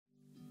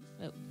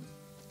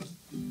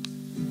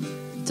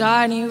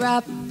Tiny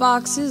wrap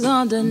boxes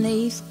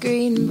underneath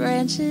green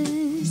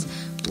branches.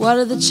 What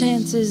are the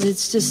chances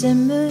it's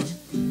December?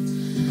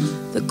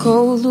 The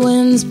cold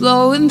wind's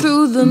blowing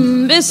through the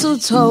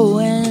mistletoe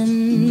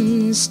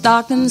and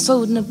stockings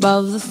floating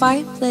above the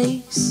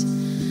fireplace.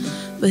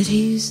 But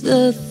here's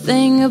the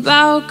thing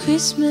about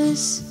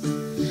Christmas.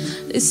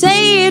 They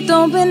say it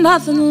don't mean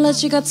nothing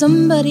unless you got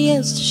somebody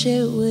else to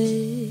share it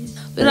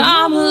with. But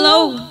I'm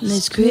alone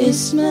this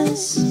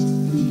Christmas,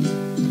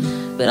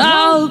 but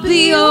I'll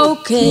be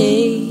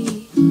okay.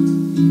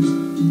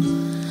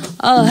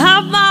 I'll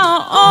have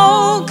my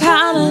own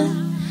kind of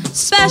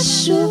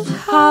special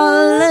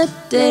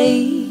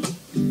holiday.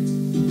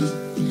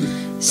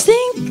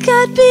 Think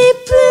I'd be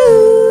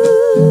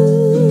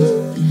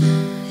blue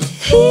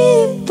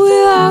here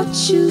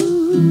without you,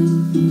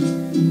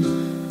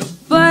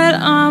 but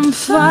I'm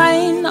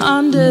fine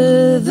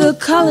under the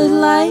colored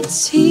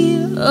lights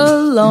here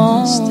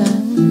alone.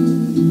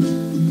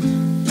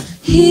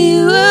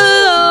 Here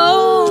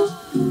alone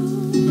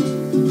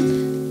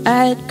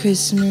at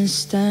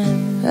Christmas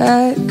time.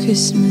 At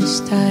Christmas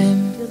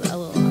time. Feels a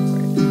little awkward.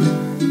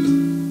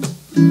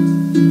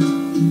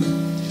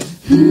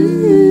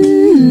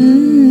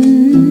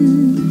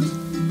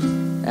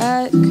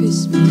 At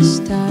Christmas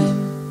time.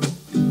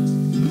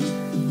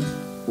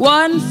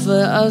 1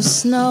 foot of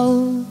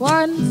snow,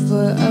 1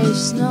 foot of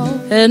snow,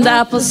 and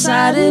apple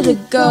cider to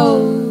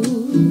go,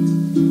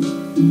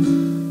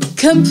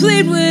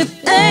 complete with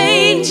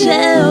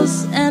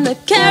angels and a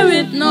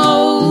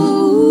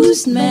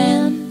carrot-nosed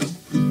man.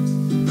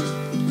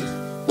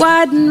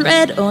 White and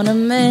red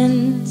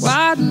ornaments,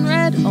 white and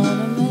red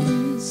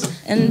ornaments,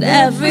 and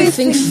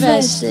everything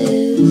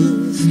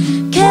festive,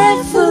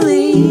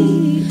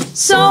 carefully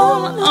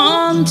sewn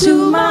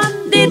onto my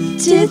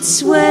knitted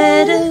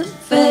sweater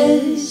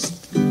vest.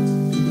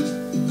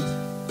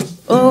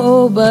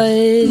 Oh, but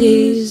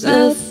here's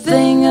the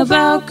thing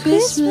about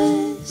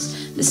Christmas.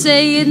 They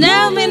say you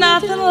never mean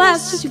nothing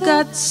unless you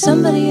got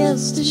somebody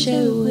else to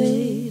share it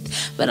with.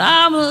 But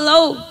I'm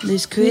alone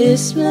this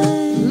Christmas,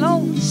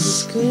 alone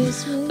this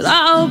Christmas, but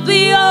I'll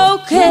be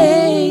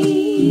okay.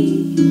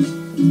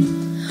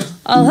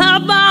 I'll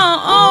have my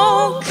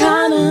own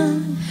kind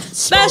of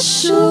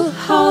special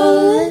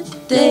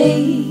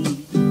holiday.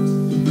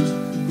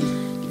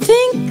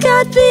 Think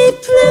I'd be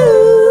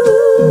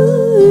blue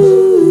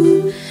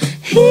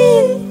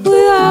here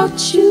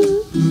without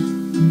you,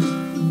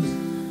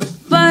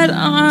 but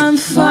I'm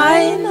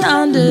fine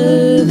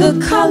under the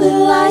colored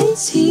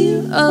lights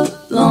here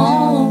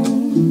alone.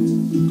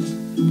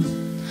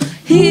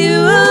 Here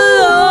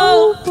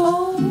alone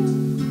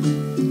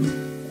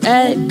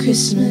at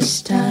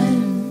Christmas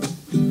time.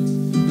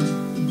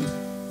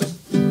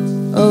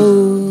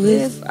 Oh,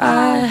 if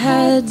I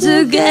had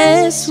to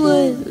guess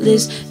what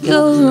list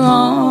you're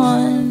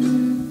on,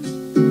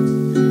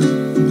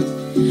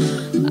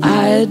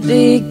 I'd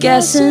be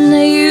guessing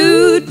that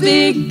you'd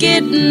be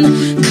getting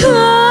cold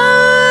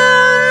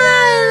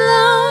right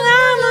long.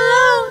 I'm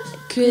alone at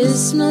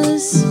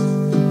Christmas,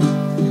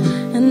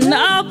 and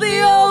I'll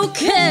be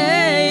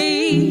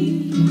okay.